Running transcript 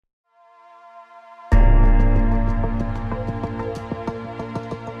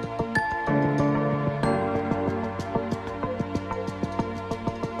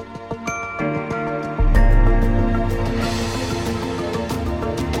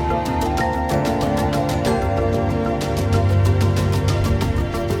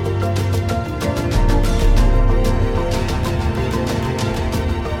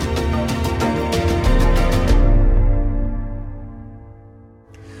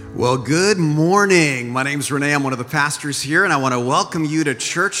Well, good morning. My name's Renee. I'm one of the pastors here, and I want to welcome you to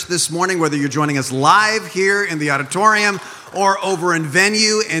church this morning, whether you're joining us live here in the auditorium or over in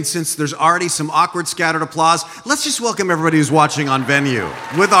Venue. And since there's already some awkward scattered applause, let's just welcome everybody who's watching on Venue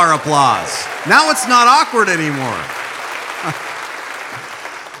with our applause. Now it's not awkward anymore.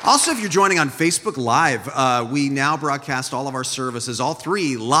 Also, if you're joining on Facebook Live, we now broadcast all of our services, all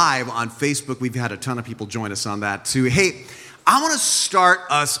three, live on Facebook. We've had a ton of people join us on that too. Hey, I want to start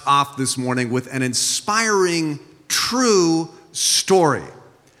us off this morning with an inspiring, true story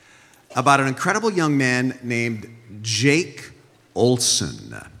about an incredible young man named Jake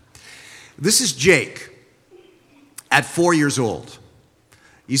Olson. This is Jake at 4 years old.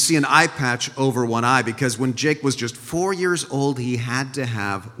 You see an eye patch over one eye because when Jake was just 4 years old, he had to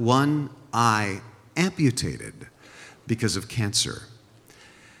have one eye amputated because of cancer.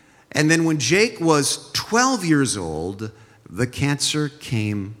 And then when Jake was 12 years old, the cancer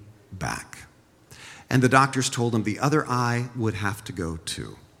came back. And the doctors told him the other eye would have to go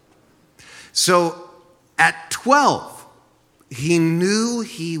too. So at 12, he knew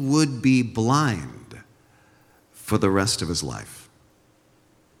he would be blind for the rest of his life.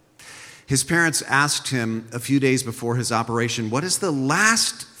 His parents asked him a few days before his operation, what is the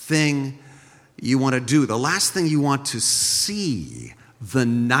last thing you want to do? The last thing you want to see the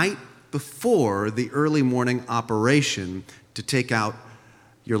night before the early morning operation to take out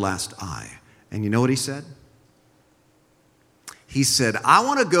your last eye. And you know what he said? He said, I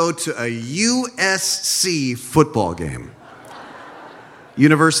want to go to a USC football game.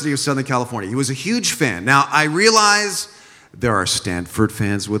 University of Southern California. He was a huge fan. Now, I realize there are Stanford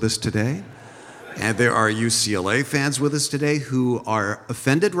fans with us today, and there are UCLA fans with us today who are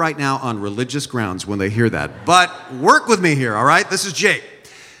offended right now on religious grounds when they hear that. But work with me here, all right? This is Jake.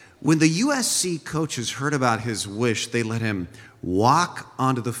 When the USC coaches heard about his wish, they let him walk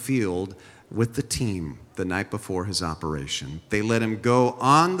onto the field with the team the night before his operation. They let him go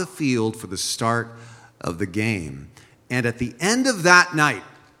on the field for the start of the game. And at the end of that night,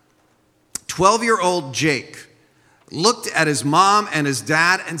 12-year-old Jake looked at his mom and his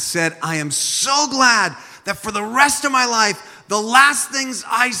dad and said, I am so glad that for the rest of my life, the last things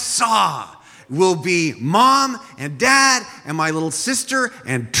I saw will be mom and dad and my little sister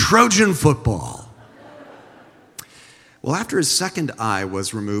and Trojan football. Well, after his second eye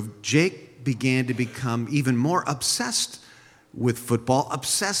was removed, Jake began to become even more obsessed with football,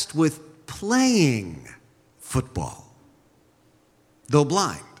 obsessed with playing football, though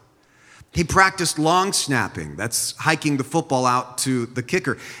blind. He practiced long snapping, that's hiking the football out to the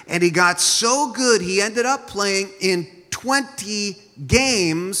kicker. And he got so good, he ended up playing in 20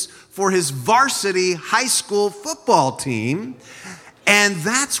 games for his varsity high school football team. And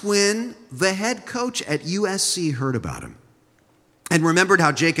that's when the head coach at USC heard about him and remembered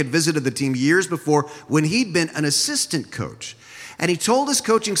how Jake had visited the team years before when he'd been an assistant coach. And he told his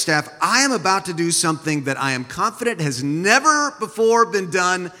coaching staff, I am about to do something that I am confident has never before been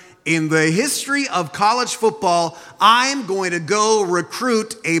done in the history of college football. I'm going to go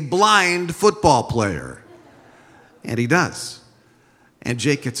recruit a blind football player. And he does. And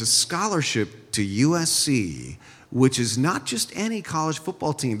Jake gets a scholarship to USC, which is not just any college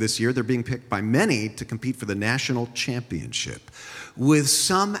football team this year. They're being picked by many to compete for the national championship. With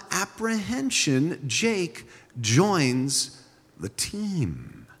some apprehension, Jake joins the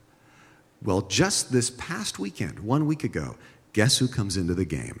team. Well, just this past weekend, 1 week ago, guess who comes into the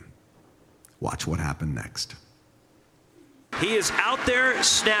game? Watch what happened next. He is out there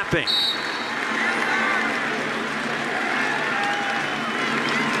snapping.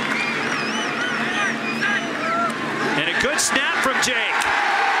 And a good snap from Jake.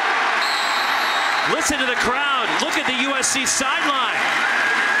 Listen to the crowd. Look at the USC sideline.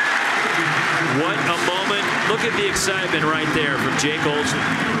 What a moment. Look at the excitement right there from Jake Olson.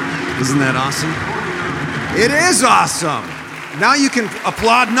 Isn't that awesome? It is awesome. Now you can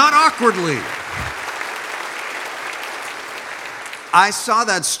applaud not awkwardly. I saw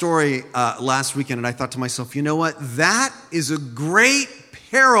that story last weekend and I thought to myself, you know what? That is a great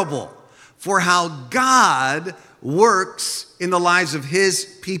parable for how God works in the lives of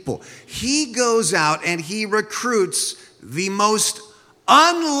his people. He goes out and he recruits the most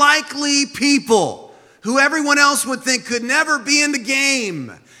unlikely people who everyone else would think could never be in the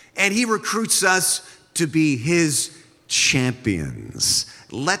game. And he recruits us to be his champions.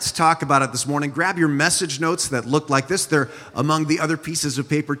 Let's talk about it this morning. Grab your message notes that look like this. They're among the other pieces of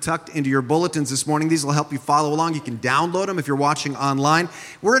paper tucked into your bulletins this morning. These will help you follow along. You can download them if you're watching online.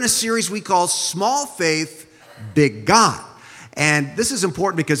 We're in a series we call Small Faith, Big God. And this is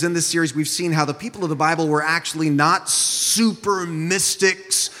important because in this series we've seen how the people of the Bible were actually not super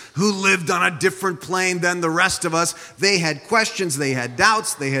mystics, who lived on a different plane than the rest of us. They had questions, they had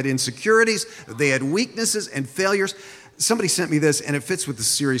doubts, they had insecurities, they had weaknesses and failures. Somebody sent me this, and it fits with the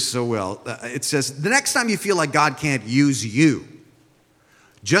series so well. It says, the next time you feel like God can't use you,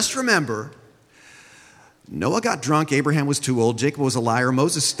 just remember, Noah got drunk, Abraham was too old, Jacob was a liar,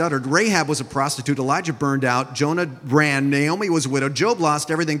 Moses stuttered, Rahab was a prostitute, Elijah burned out, Jonah ran, Naomi was widowed, Job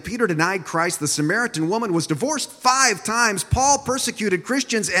lost everything, Peter denied Christ, the Samaritan woman was divorced 5 times, Paul persecuted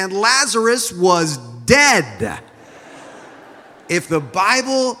Christians, and Lazarus was dead. If the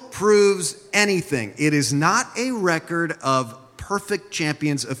Bible proves anything, it is not a record of perfect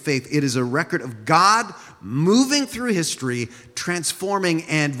champions of faith. It is a record of God moving through history, transforming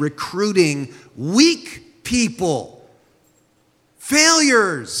and recruiting weak people,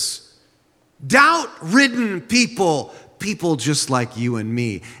 failures, doubt-ridden people, people just like you and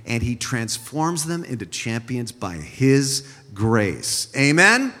me. And he transforms them into champions by his grace.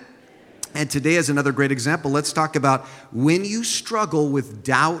 Amen? And today is another great example. Let's talk about when you struggle with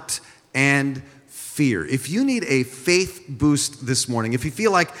doubt and fear. If you need a faith boost this morning, if you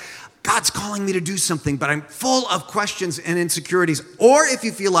feel like God's calling me to do something, but I'm full of questions and insecurities, or if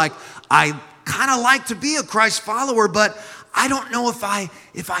you feel like I kind of like to be a Christ follower, but I don't know if I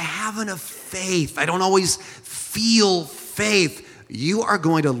have enough faith. I don't always feel faith. You are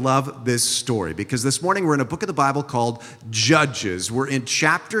going to love this story because this morning we're in a book of the Bible called Judges. We're in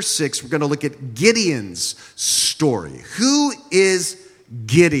chapter 6. We're going to look at Gideon's story. Who is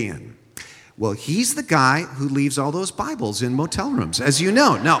Gideon? Well, he's the guy who leaves all those Bibles in motel rooms, as you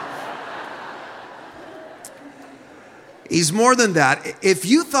know. No. He's more than that. If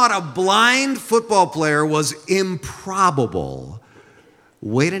you thought a blind football player was improbable,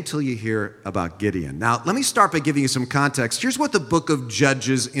 wait until you hear about Gideon. Now, let me start by giving you some context. Here's what the book of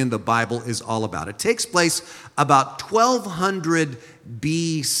Judges in the Bible is all about. It takes place about 1200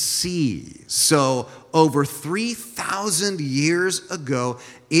 BC, so over 3,000 years ago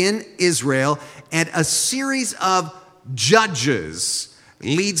in Israel, and a series of judges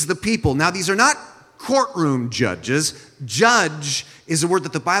leads the people. Now, these are not courtroom judges. Judge is a word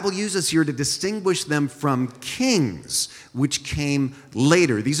that the Bible uses here to distinguish them from kings, which came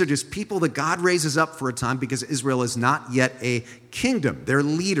later. These are just people that God raises up for a time because Israel is not yet a kingdom. They're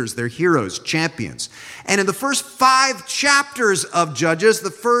leaders, they're heroes, champions. And in the first 5 chapters of Judges, the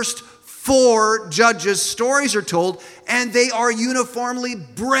first 4 judges' stories are told, and they are uniformly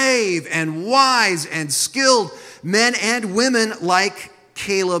brave and wise and skilled men and women like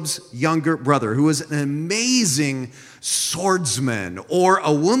Caleb's younger brother, who was an amazing swordsman, or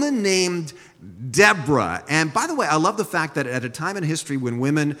a woman named Deborah. And by the way, I love the fact that at a time in history when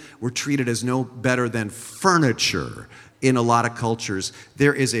women were treated as no better than furniture in a lot of cultures,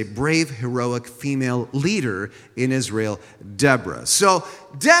 there is a brave, heroic female leader in Israel, Deborah. So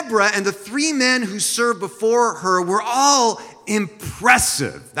Deborah and the 3 men who served before her were all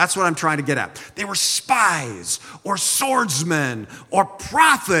impressive. That's what I'm trying to get at. They were spies or swordsmen or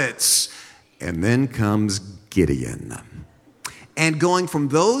prophets. And then comes Gideon. And going from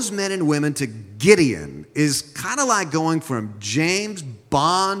those men and women to Gideon is kind of like going from James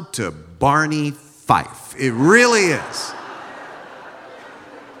Bond to Barney Fife. It really is.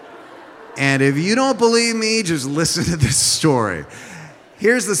 And if you don't believe me, just listen to this story.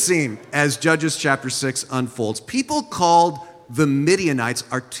 Here's the scene as Judges chapter 6 unfolds. People called the Midianites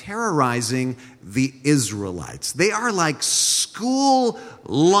are terrorizing the Israelites. They are like school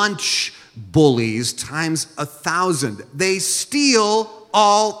lunch bullies times 1,000. They steal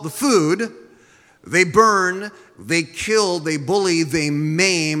all the food. They burn, they kill, they bully, they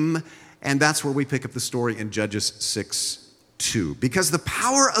maim. And that's where we pick up the story in Judges 6:2. Because the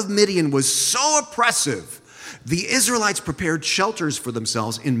power of Midian was so oppressive, the Israelites prepared shelters for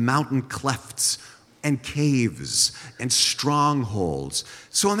themselves in mountain clefts and caves and strongholds.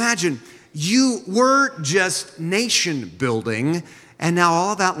 So imagine, you were just nation building, and now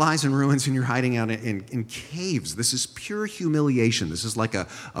all of that lies in ruins and you're hiding out in caves. This is pure humiliation. This is like a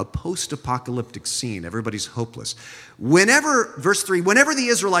post-apocalyptic scene. Everybody's hopeless. Verse 3, whenever the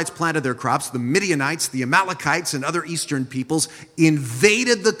Israelites planted their crops, the Midianites, the Amalekites, and other eastern peoples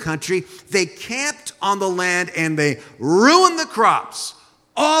invaded the country. They camped on the land and they ruined the crops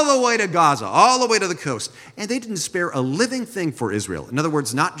all the way to Gaza, all the way to the coast. And they didn't spare a living thing for Israel. In other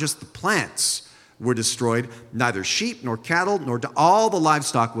words, not just the plants were destroyed, neither sheep nor cattle, nor all the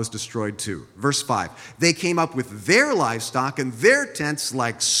livestock was destroyed too. Verse 5, they came up with their livestock and their tents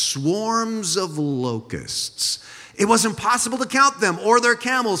like swarms of locusts. It was impossible to count them or their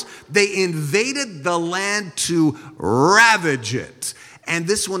camels. They invaded the land to ravage it. And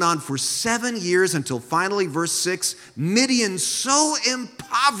this went on for 7 years until finally, verse 6, Midian so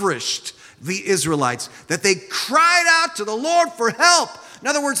impoverished the Israelites that they cried out to the Lord for help. In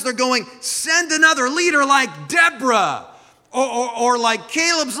other words, they're going, send another leader like Deborah or like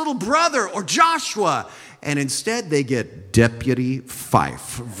Caleb's little brother or Joshua. And instead they get Deputy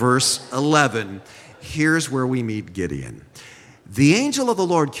Fife. Verse 11, here's where we meet Gideon. The angel of the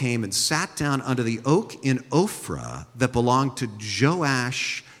Lord came and sat down under the oak in Ophrah that belonged to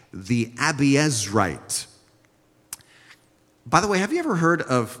Joash the Abiezrite. By the way, have you ever heard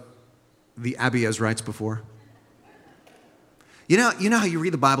of the Abiezrites before? You know how you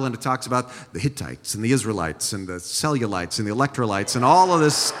read the Bible and it talks about the Hittites and the Israelites and the Cellulites and the Electrolytes and all of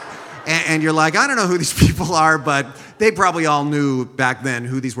this, and you're like, I don't know who these people are, but they probably all knew back then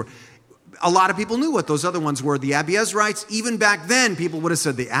who these were. A lot of people knew what those other ones were. The Abiezrites, even back then, people would have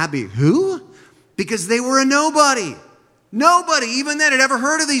said, the Abi, who? Because they were a nobody. Nobody, even then, had ever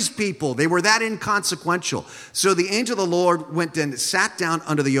heard of these people. They were that inconsequential. So the angel of the Lord went and sat down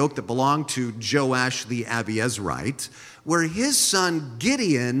under the oak that belonged to Joash the Abiezrite, where his son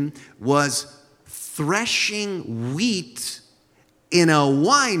Gideon was threshing wheat in a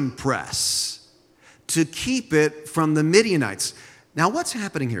wine press to keep it from the Midianites. Now, what's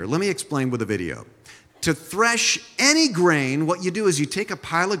happening here? Let me explain with a video. To thresh any grain, what you do is you take a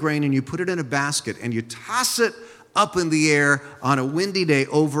pile of grain and you put it in a basket and you toss it up in the air on a windy day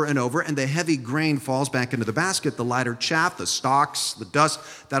over and over, and the heavy grain falls back into the basket. The lighter chaff, the stalks, the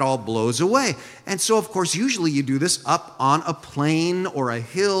dust, that all blows away. And so, of course, usually you do this up on a plain or a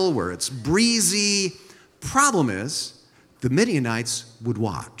hill where it's breezy. Problem is, the Midianites would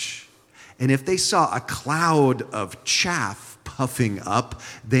watch. And if they saw a cloud of chaff puffing up,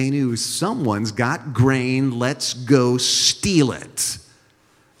 they knew someone's got grain, let's go steal it.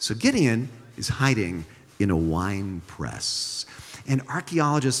 So Gideon is hiding in a wine press. And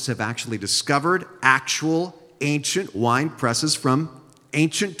archaeologists have actually discovered actual ancient wine presses from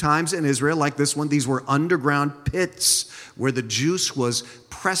ancient times in Israel, like this one. These were underground pits where the juice was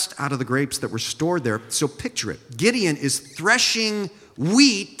pressed out of the grapes that were stored there. So picture it. Gideon is threshing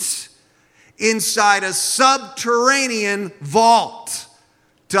wheat inside a subterranean vault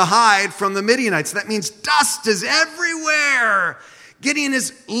to hide from the Midianites. That means dust is everywhere. Gideon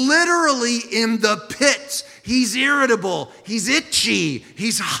is literally in the pit. He's irritable. He's itchy.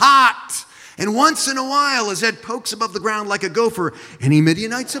 He's hot. And once in a while, his head pokes above the ground like a gopher. Any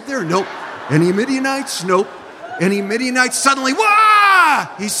Midianites up there? Nope. Any Midianites? Nope. Any Midianites? Suddenly,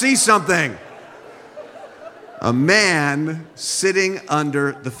 wah! He sees something. A man sitting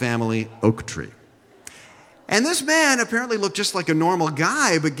under the family oak tree. And this man apparently looked just like a normal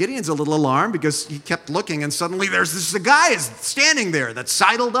guy, but Gideon's a little alarmed because he kept looking, and suddenly there's this guy is standing there that's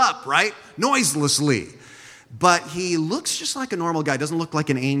sidled up, right? Noiselessly. But he looks just like a normal guy, doesn't look like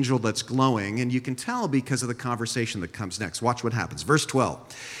an angel that's glowing, and you can tell because of the conversation that comes next. Watch what happens. Verse 12.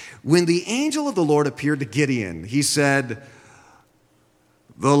 When the angel of the Lord appeared to Gideon, he said,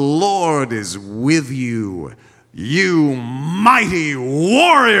 "The Lord is with you, you mighty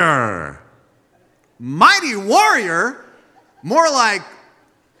warrior." Mighty warrior? More like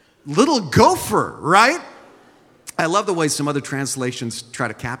little gopher, right? I love the way some other translations try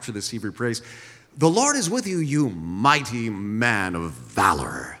to capture this Hebrew phrase. The Lord is with you, you mighty man of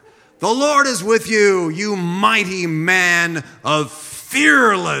valor. The Lord is with you, you mighty man of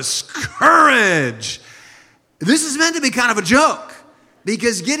fearless courage. This is meant to be kind of a joke,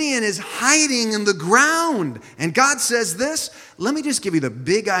 because Gideon is hiding in the ground. And God says this. Let me just give you the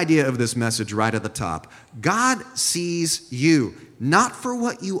big idea of this message right at the top. God sees you, not for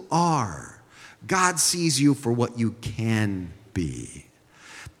what you are. God sees you for what you can be.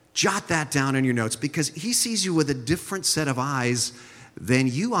 Jot that down in your notes, because he sees you with a different set of eyes than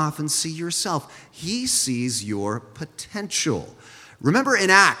you often see yourself. He sees your potential. Remember in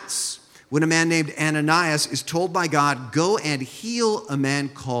Acts, when a man named Ananias is told by God, go and heal a man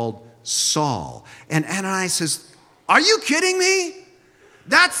called Saul. And Ananias says, are you kidding me?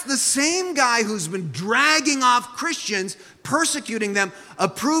 That's the same guy who's been dragging off Christians, persecuting them,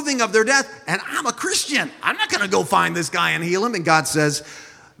 approving of their death. And I'm a Christian. I'm not going to go find this guy and heal him. And God says,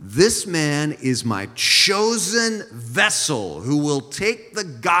 this man is my chosen vessel who will take the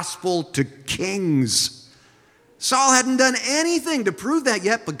gospel to kings. Saul hadn't done anything to prove that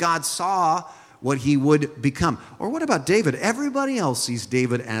yet, but God saw what he would become. Or what about David? Everybody else sees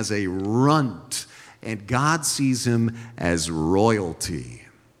David as a runt, and God sees him as royalty.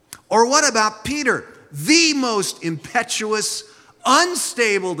 Or what about Peter, the most impetuous,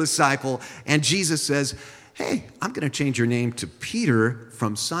 unstable disciple? And Jesus says, hey, I'm going to change your name to Peter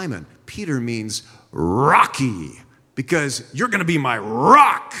from Simon. Peter means rocky, because you're going to be my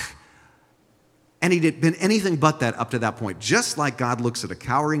rock. And he'd been anything but that up to that point. Just like God looks at a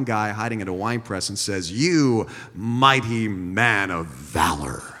cowering guy hiding in a wine press and says, you mighty man of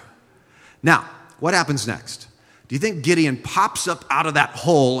valor. Now, what happens next? Do you think Gideon pops up out of that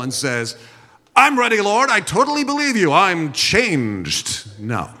hole and says, I'm ready, Lord. I totally believe you. I'm changed.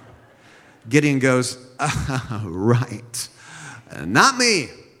 No. Gideon goes, right. Not me.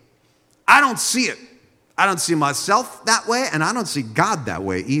 I don't see it. I don't see myself that way, and I don't see God that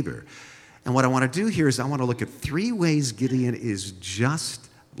way either. And what I want to do here is I want to look at 3 ways Gideon is just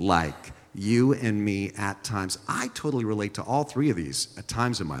like you and me at times. I totally relate to all 3 of these at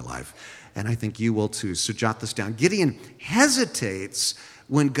times in my life, and I think you will too. So jot this down. Gideon hesitates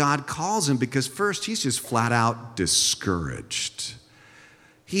when God calls him because first, he's just flat out discouraged.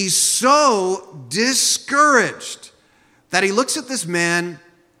 He's so discouraged that he looks at this man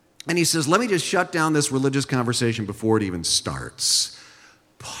and he says, let me just shut down this religious conversation before it even starts.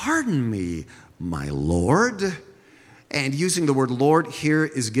 Pardon me, my Lord. And using the word Lord here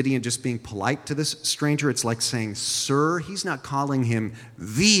is Gideon just being polite to this stranger. It's like saying, sir. He's not calling him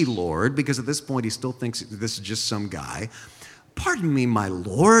the Lord because at this point he still thinks this is just some guy. Pardon me, my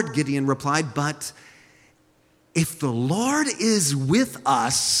Lord, Gideon replied, but if the Lord is with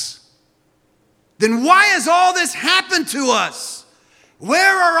us, then why has all this happened to us?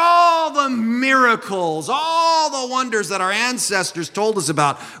 Where are all the miracles, all the wonders that our ancestors told us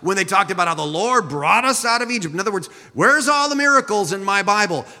about when they talked about how the Lord brought us out of Egypt? In other words, where's all the miracles in my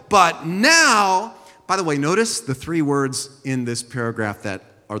Bible? But now, by the way, notice the 3 words in this paragraph that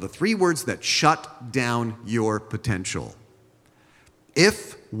are the 3 words that shut down your potential.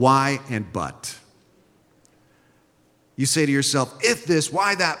 If, why, and but. You say to yourself, if this,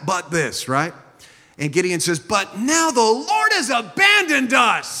 why that, but this, right? And Gideon says, but now the Lord has abandoned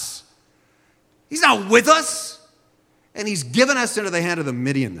us. He's not with us. And he's given us into the hand of the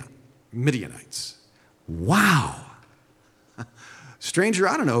Midianites. Wow. Stranger,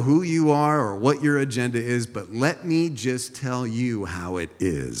 I don't know who you are or what your agenda is, but let me just tell you how it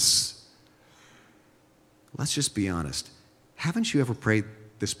is. Let's just be honest. Haven't you ever prayed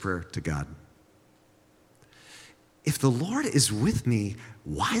this prayer to God? If the Lord is with me,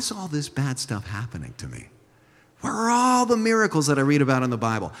 why is all this bad stuff happening to me? Where are all the miracles that I read about in the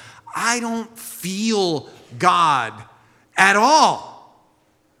Bible? I don't feel God at all.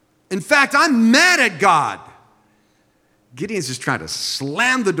 In fact, I'm mad at God. Gideon's just trying to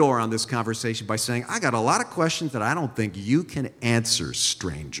slam the door on this conversation by saying, I got a lot of questions that I don't think you can answer,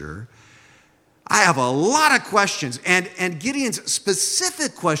 stranger. I have a lot of questions. And Gideon's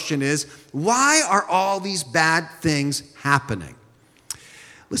specific question is, why are all these bad things happening?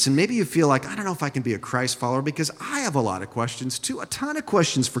 Listen, maybe you feel like, I don't know if I can be a Christ follower because I have a lot of questions too, a ton of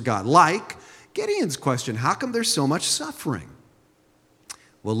questions for God, like Gideon's question, how come there's so much suffering?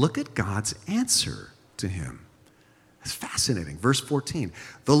 Well, look at God's answer to him. It's fascinating. Verse 14,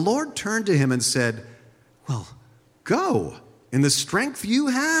 the Lord turned to him and said, well, go in the strength you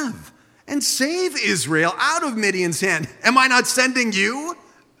have and save Israel out of Midian's hand. Am I not sending you?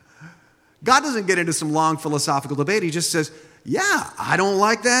 God doesn't get into some long philosophical debate. He just says, yeah, I don't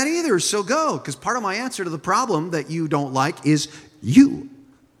like that either, so go. Because part of my answer to the problem that you don't like is you.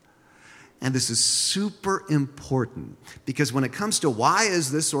 And this is super important because when it comes to why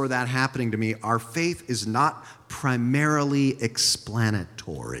is this or that happening to me, our faith is not primarily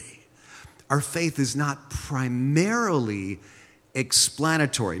explanatory. Our faith is not primarily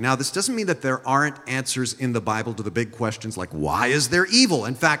explanatory. Now, this doesn't mean that there aren't answers in the Bible to the big questions like, why is there evil?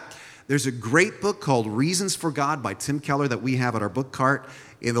 In fact, there's a great book called Reasons for God by Tim Keller that we have at our book cart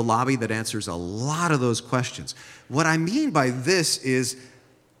in the lobby that answers a lot of those questions. What I mean by this is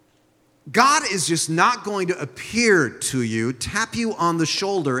God is just not going to appear to you, tap you on the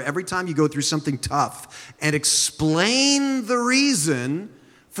shoulder every time you go through something tough and explain the reason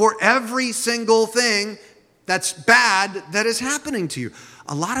for every single thing that's bad that is happening to you.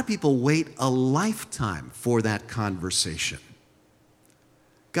 A lot of people wait a lifetime for that conversation.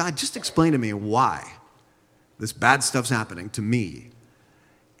 God, just explain to me why this bad stuff's happening to me.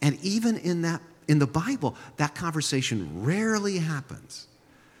 And even in the Bible, that conversation rarely happens.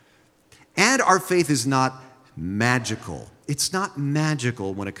 And our faith is not magical. It's not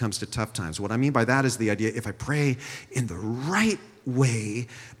magical when it comes to tough times. What I mean by that is the idea, if I pray in the right way,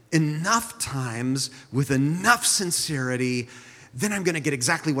 enough times, with enough sincerity, then I'm going to get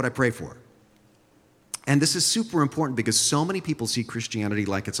exactly what I pray for. And this is super important because so many people see Christianity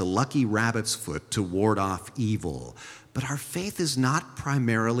like it's a lucky rabbit's foot to ward off evil. But our faith is not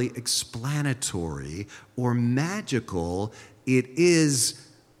primarily explanatory or magical. It is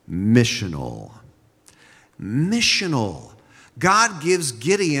missional. missional. God gives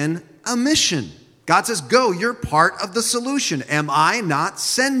Gideon a mission. God says, go, you're part of the solution. Am I not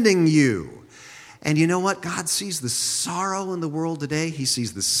sending you? And you know what? God sees the sorrow in the world today. He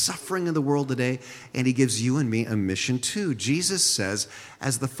sees the suffering in the world today, and he gives you and me a mission too. Jesus says,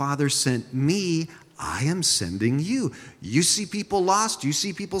 as the Father sent me, I am sending you. You see people lost, you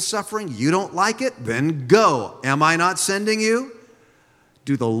see people suffering, you don't like it, then go. Am I not sending you?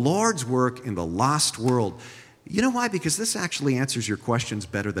 Do the Lord's work in the lost world. You know why? Because this actually answers your questions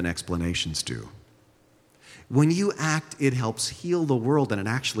better than explanations do. When you act, it helps heal the world, and it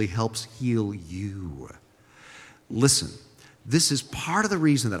actually helps heal you. Listen, this is part of the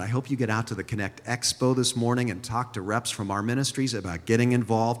reason that I hope you get out to the Connect Expo this morning and talk to reps from our ministries about getting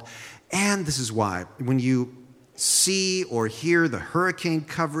involved. And this is why, when you see or hear the hurricane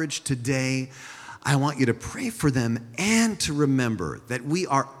coverage today, I want you to pray for them and to remember that we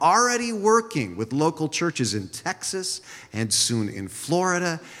are already working with local churches in Texas and soon in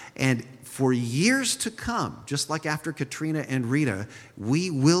Florida, and for years to come, just like after Katrina and Rita,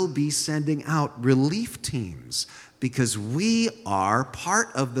 we will be sending out relief teams because we are part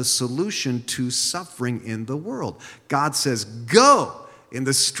of the solution to suffering in the world. God says, go in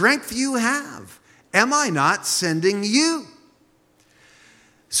the strength you have. Am I not sending you?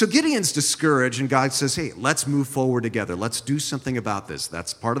 So Gideon's discouraged, and God says, hey, let's move forward together. Let's do something about this.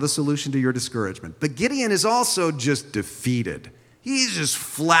 That's part of the solution to your discouragement. But Gideon is also just defeated. He's just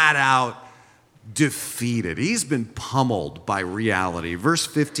flat out defeated. He's been pummeled by reality. Verse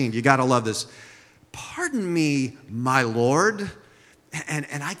 15, you got to love this. Pardon me, my Lord.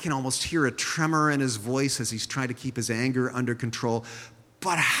 And I can almost hear a tremor in his voice as he's trying to keep his anger under control.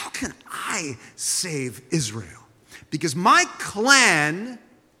 But how can I save Israel? Because my clan,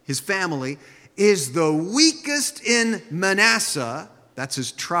 his family, is the weakest in Manasseh, that's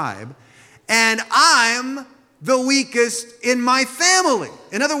his tribe, and I'm the weakest in my family.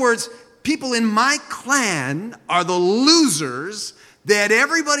 In other words, people in my clan are the losers that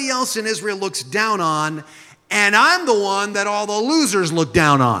everybody else in Israel looks down on, and I'm the one that all the losers look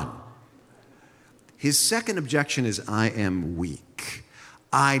down on. His second objection is, I am weak.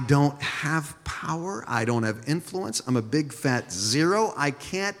 I don't have power. I don't have influence. I'm a big fat zero. I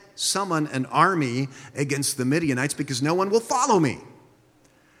can't summon an army against the Midianites because no one will follow me.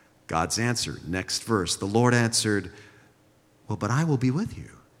 God's answer, next verse. The Lord answered, well, but I will be with you.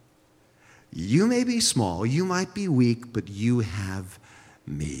 You may be small, you might be weak, but you have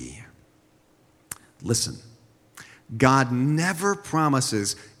me. Listen, God never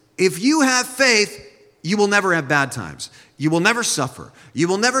promises, if you have faith, you will never have bad times. You will never suffer. You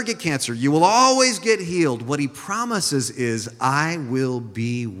will never get cancer. You will always get healed. What he promises is, I will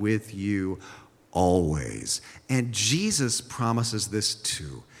be with you always. And Jesus promises this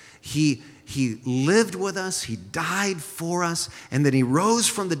too. He lived with us, he died for us, and then he rose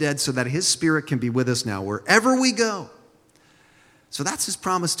from the dead so that his Spirit can be with us now wherever we go. So that's his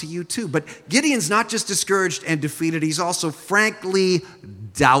promise to you too. But Gideon's not just discouraged and defeated, he's also frankly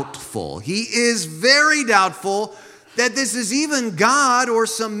doubtful. He is very doubtful that this is even God or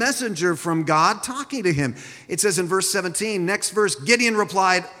some messenger from God talking to him. It says in verse 17, next verse, Gideon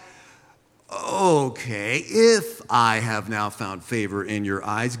replied, okay, if I have now found favor in your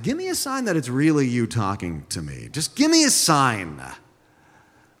eyes, give me a sign that it's really you talking to me. Just give me a sign.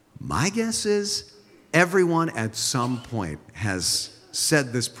 My guess is everyone at some point has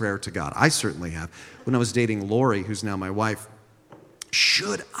said this prayer to God. I certainly have. When I was dating Lori, who's now my wife,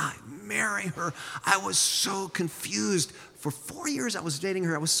 should I marry her? I was so confused. For 4 years I was dating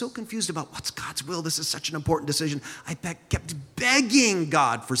her. I was so confused about what's God's will. This is such an important decision. I kept begging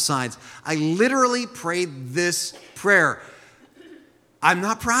God for signs. I literally prayed this prayer. I'm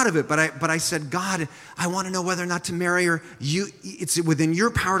not proud of it, but I said, God, I want to know whether or not to marry her. It's within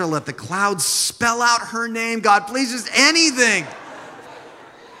your power to let the clouds spell out her name. God, please, just anything.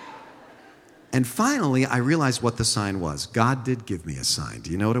 And finally, I realized what the sign was. God did give me a sign.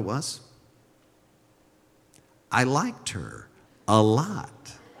 Do you know what it was? I liked her a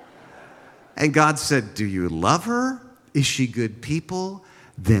lot. And God said, do you love her? Is she good people?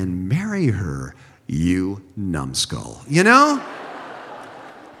 Then marry her, you numbskull. You know?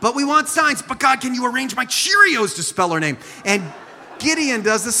 But we want signs. But God, can you arrange my Cheerios to spell her name? And Gideon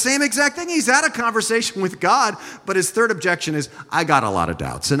does the same exact thing. He's had a conversation with God, but his third objection is, I got a lot of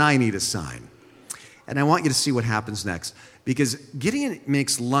doubts and I need a sign. And I want you to see what happens next. Because Gideon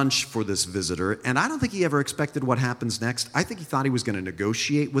makes lunch for this visitor, and I don't think he ever expected what happens next. I think he thought he was going to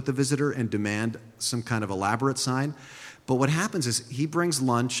negotiate with the visitor and demand some kind of elaborate sign. But what happens is he brings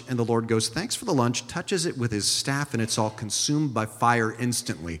lunch, and the Lord goes, thanks for the lunch, touches it with his staff, and it's all consumed by fire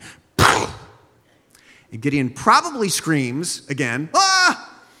instantly. And Gideon probably screams again, ah!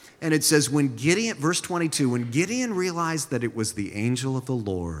 And it says, when Gideon, verse 22, when Gideon realized that it was the angel of the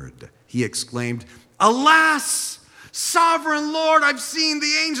Lord, he exclaimed, alas, sovereign Lord, I've seen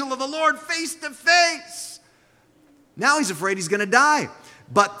the angel of the Lord face to face. Now he's afraid he's going to die.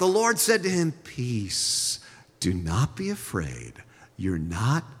 But the Lord said to him, peace, do not be afraid. You're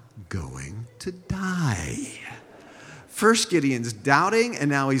not going to die. First Gideon's doubting, and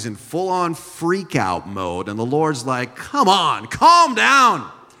now he's in full-on freak-out mode. And the Lord's like, come on, calm down.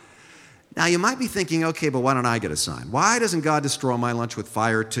 Now, you might be thinking, okay, but why don't I get a sign? Why doesn't God destroy my lunch with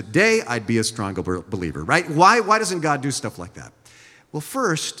fire today? I'd be a stronger believer, right? Why doesn't God do stuff like that? Well,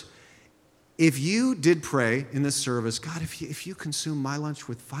 first, if you did pray in this service, God, if you consume my lunch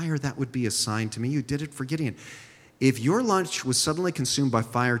with fire, that would be a sign to me. You did it for Gideon. If your lunch was suddenly consumed by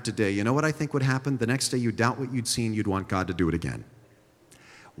fire today, you know what I think would happen? The next day you'd doubt what you'd seen, you'd want God to do it again.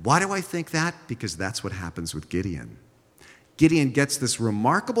 Why do I think that? Because that's what happens with Gideon. Gideon gets this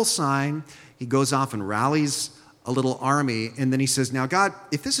remarkable sign. He goes off and rallies a little army, and then he says, now, God,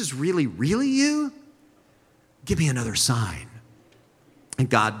 if this is really, really you, give me another sign. And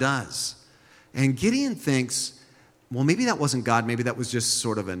God does. And Gideon thinks, well, maybe that wasn't God. Maybe that was just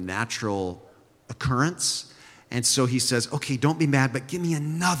sort of a natural occurrence. And so he says, okay, don't be mad, but give me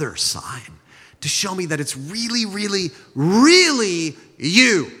another sign to show me that it's really, really, really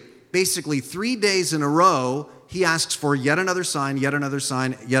you. Basically, 3 days in a row, he asks for yet another sign, yet another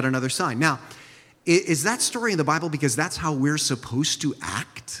sign, yet another sign. Now, is that story in the Bible because that's how we're supposed to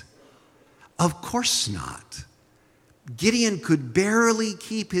act? Of course not. Gideon could barely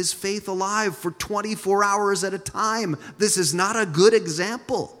keep his faith alive for 24 hours at a time. This is not a good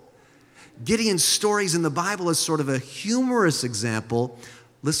example. Gideon's stories in the Bible is sort of a humorous example,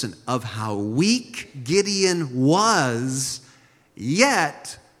 listen, of how weak Gideon was,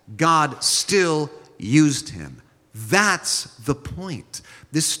 yet God still used him. That's the point.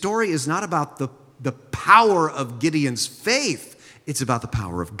 This story is not about the power of Gideon's faith. It's about the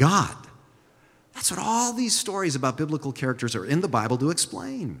power of God. That's what all these stories about biblical characters are in the Bible to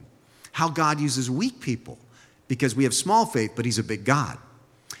explain. How God uses weak people because we have small faith, but he's a big God.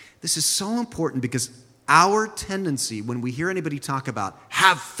 This is so important because our tendency when we hear anybody talk about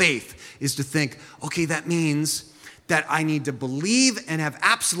have faith is to think, okay, that means that I need to believe and have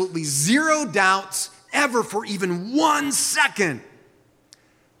absolutely zero doubts ever for even 1 second.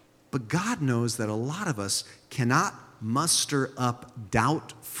 But God knows that a lot of us cannot muster up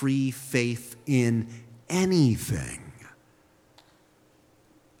doubt-free faith in anything.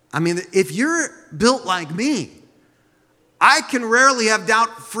 I mean, if you're built like me, I can rarely have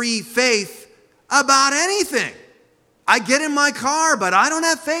doubt-free faith about anything. I get in my car, but I don't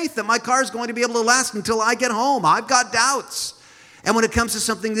have faith that my car is going to be able to last until I get home. I've got doubts. And when it comes to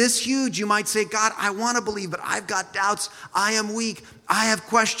something this huge, you might say, God, I want to believe, but I've got doubts. I am weak. I have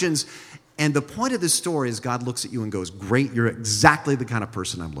questions. And the point of this story is God looks at you and goes, great, you're exactly the kind of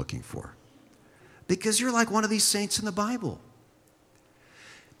person I'm looking for. Because you're like one of these saints in the Bible.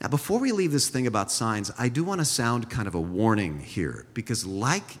 Now, before we leave this thing about signs, I do want to sound kind of a warning here. Because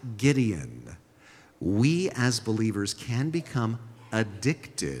like Gideon, we as believers can become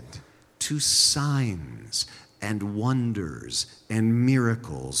addicted to signs and wonders and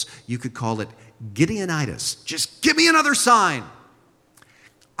miracles. You could call it Gideonitis. Just give me another sign.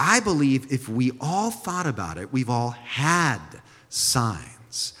 I believe if we all thought about it, we've all had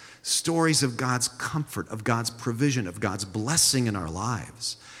signs, stories of God's comfort, of God's provision, of God's blessing in our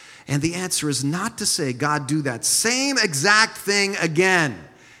lives. And the answer is not to say, God, do that same exact thing again.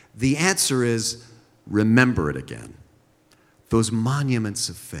 The answer is, remember it again. Those monuments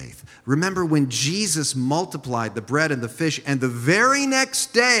of faith. Remember when Jesus multiplied the bread and the fish, and the very next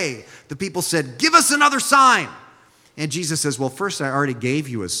day, the people said, give us another sign. And Jesus says, well, first, I already gave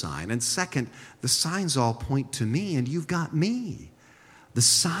you a sign. And second, the signs all point to me, and you've got me. The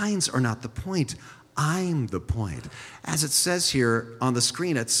signs are not the point. I'm the point. As it says here on the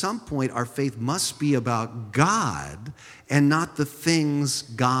screen, at some point, our faith must be about God and not the things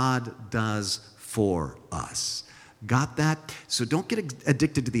God does for us. Got that? So don't get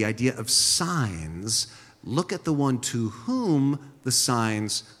addicted to the idea of signs. Look at the one to whom the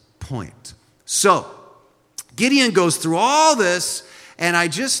signs point. So, Gideon goes through all this, and I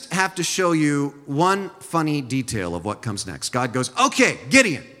just have to show you one funny detail of what comes next. God goes, okay,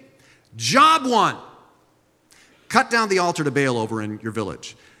 Gideon, job 1, cut down the altar to Baal over in your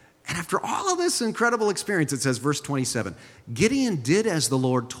village. And after all of this incredible experience, it says, verse 27, Gideon did as the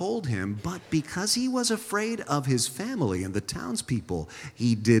Lord told him, but because he was afraid of his family and the townspeople,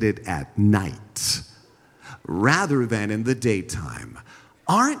 he did it at night rather than in the daytime.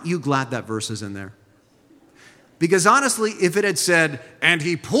 Aren't you glad that verse is in there? Because honestly, if it had said, and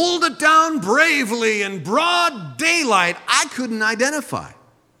he pulled it down bravely in broad daylight, I couldn't identify.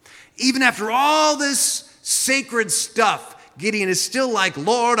 Even after all this sacred stuff, Gideon is still like,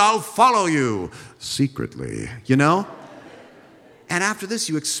 Lord, I'll follow you secretly, you know? And after this,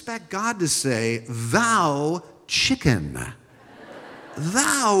 you expect God to say, thou chicken,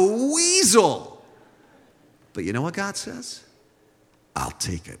 thou weasel. But you know what God says? I'll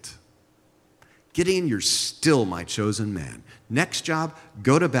take it. Gideon, you're still my chosen man. Next job,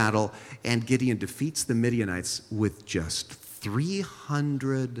 go to battle. And Gideon defeats the Midianites with just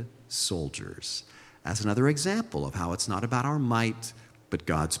 300 soldiers. That's another example of how it's not about our might, but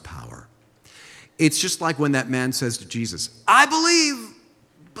God's power. It's just like when that man says to Jesus, I believe,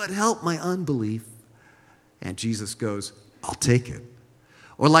 but help my unbelief. And Jesus goes, I'll take it.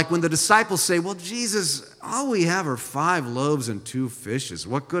 Or like when the disciples say, well, Jesus, all we have are 5 loaves and 2 fishes.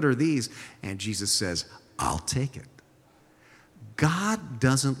 What good are these? And Jesus says, I'll take it. God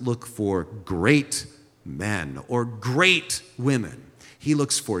doesn't look for great men or great women. He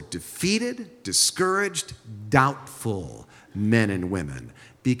looks for defeated, discouraged, doubtful men and women,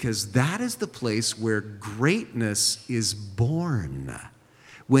 because that is the place where greatness is born.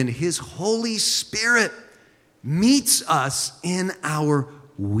 When His Holy Spirit meets us in our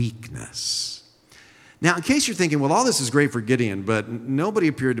weakness. Now, in case you're thinking, well, all this is great for Gideon, but nobody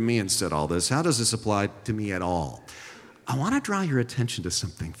appeared to me and said all this. How does this apply to me at all? I want to draw your attention to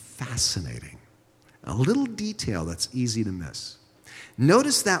something fascinating, a little detail that's easy to miss.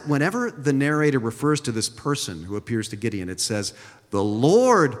 Notice that whenever the narrator refers to this person who appears to Gideon, it says, the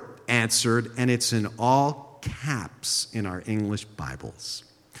Lord answered, and it's in all caps in our English Bibles.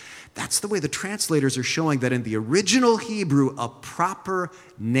 That's the way the translators are showing that in the original Hebrew, a proper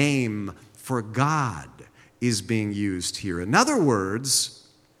name for God is being used here. In other words,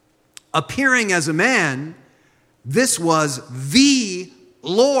 appearing as a man, this was the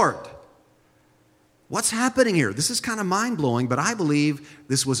Lord. What's happening here? This is kind of mind-blowing, but I believe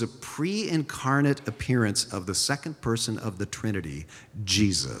this was a pre-incarnate appearance of the second person of the Trinity,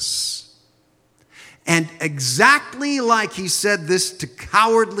 Jesus. And exactly like he said this to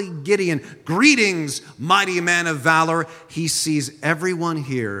cowardly Gideon, greetings, mighty man of valor, he sees everyone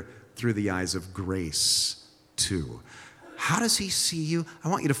here through the eyes of grace too. How does he see you? I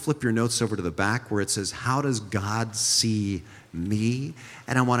want you to flip your notes over to the back where it says, how does God see me?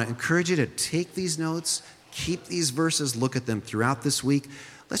 And I want to encourage you to take these notes, keep these verses, look at them throughout this week.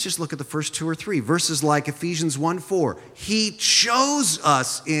 Let's just look at the first 2 or 3. Verses like Ephesians 1:4. He chose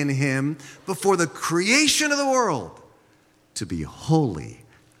us in Him before the creation of the world to be holy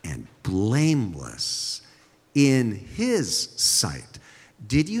and blameless in His sight.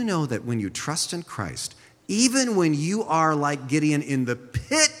 Did you know that when you trust in Christ, even when you are like Gideon in the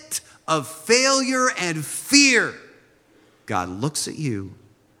pit of failure and fear, God looks at you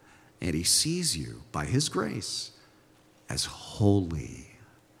and He sees you by His grace as holy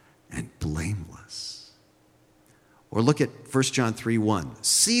and blameless. Or look at 1 John 3:1.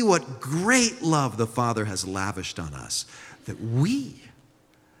 See what great love the Father has lavished on us, that we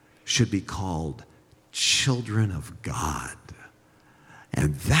should be called children of God.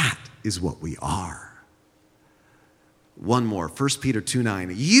 And that is what we are. One more, 1 Peter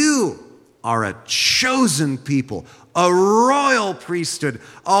 2:9. You are a chosen people, a royal priesthood,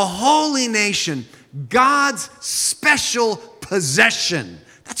 a holy nation, God's special possession.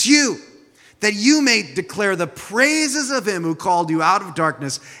 That's you. That you may declare the praises of Him who called you out of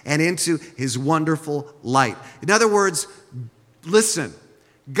darkness and into His wonderful light. In other words, listen,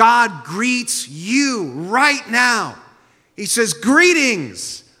 God greets you right now. He says,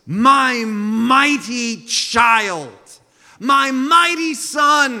 greetings, my mighty child, my mighty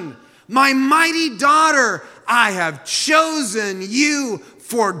son, my mighty daughter. I have chosen you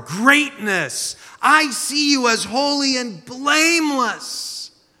for greatness. I see you as holy and blameless.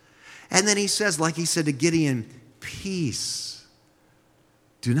 And then he says, like he said to Gideon, peace.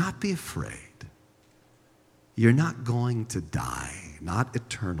 Do not be afraid. You're not going to die, not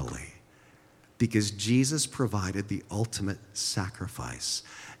eternally, because Jesus provided the ultimate sacrifice.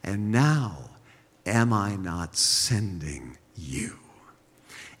 And now, am I not sending you?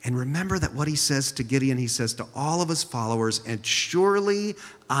 And remember that what he says to Gideon, he says to all of his followers, and surely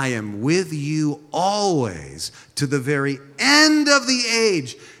I am with you always to the very end of the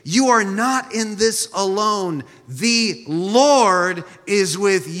age. You are not in this alone. The Lord is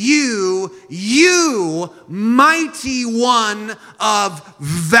with you, you mighty one of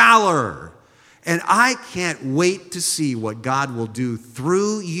valor. And I can't wait to see what God will do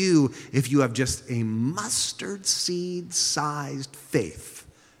through you if you have just a mustard seed-sized faith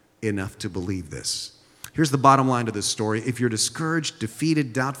enough to believe this. Here's the bottom line to this story. If you're discouraged,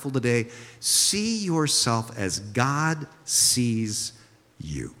 defeated, doubtful today, see yourself as God sees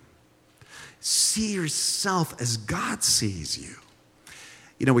you. See yourself as God sees you.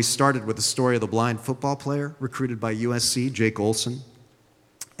 You know, we started with the story of the blind football player recruited by USC, Jake Olson.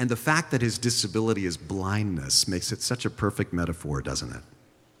 And the fact that his disability is blindness makes it such a perfect metaphor, doesn't it?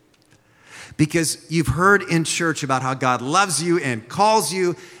 Because you've heard in church about how God loves you and calls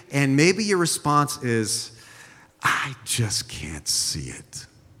you, and maybe your response is, I just can't see it.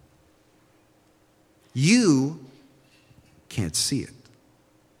 You can't see it.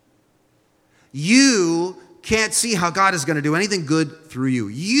 You can't see how God is going to do anything good through you.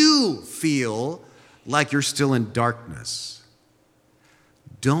 You feel like you're still in darkness.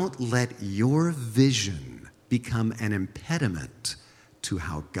 Don't let your vision become an impediment to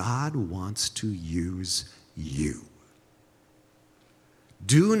how God wants to use you.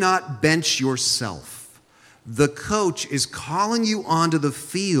 Do not bench yourself. The coach is calling you onto the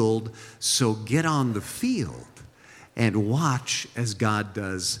field, so get on the field and watch as God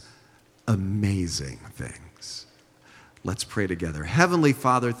does amazing things. Let's pray together. Heavenly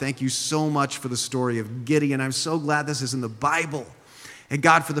Father, thank you so much for the story of Gideon. I'm so glad this is in the Bible. And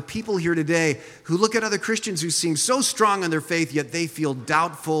God, for the people here today who look at other Christians who seem so strong in their faith, yet they feel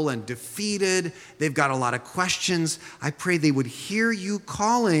doubtful and defeated, they've got a lot of questions, I pray they would hear you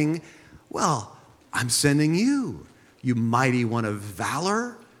calling, well, I'm sending you, you mighty one of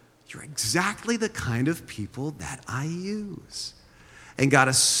valor. You're exactly the kind of people that I use. And God,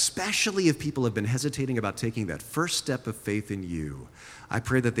 especially if people have been hesitating about taking that first step of faith in you, I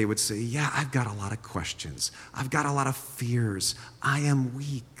pray that they would say, yeah, I've got a lot of questions. I've got a lot of fears. I am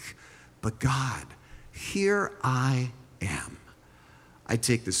weak. But God, here I am. I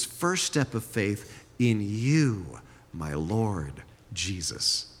take this first step of faith in you, my Lord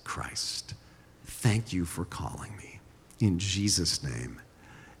Jesus Christ. Thank you for calling me. In Jesus' name,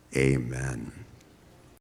 amen.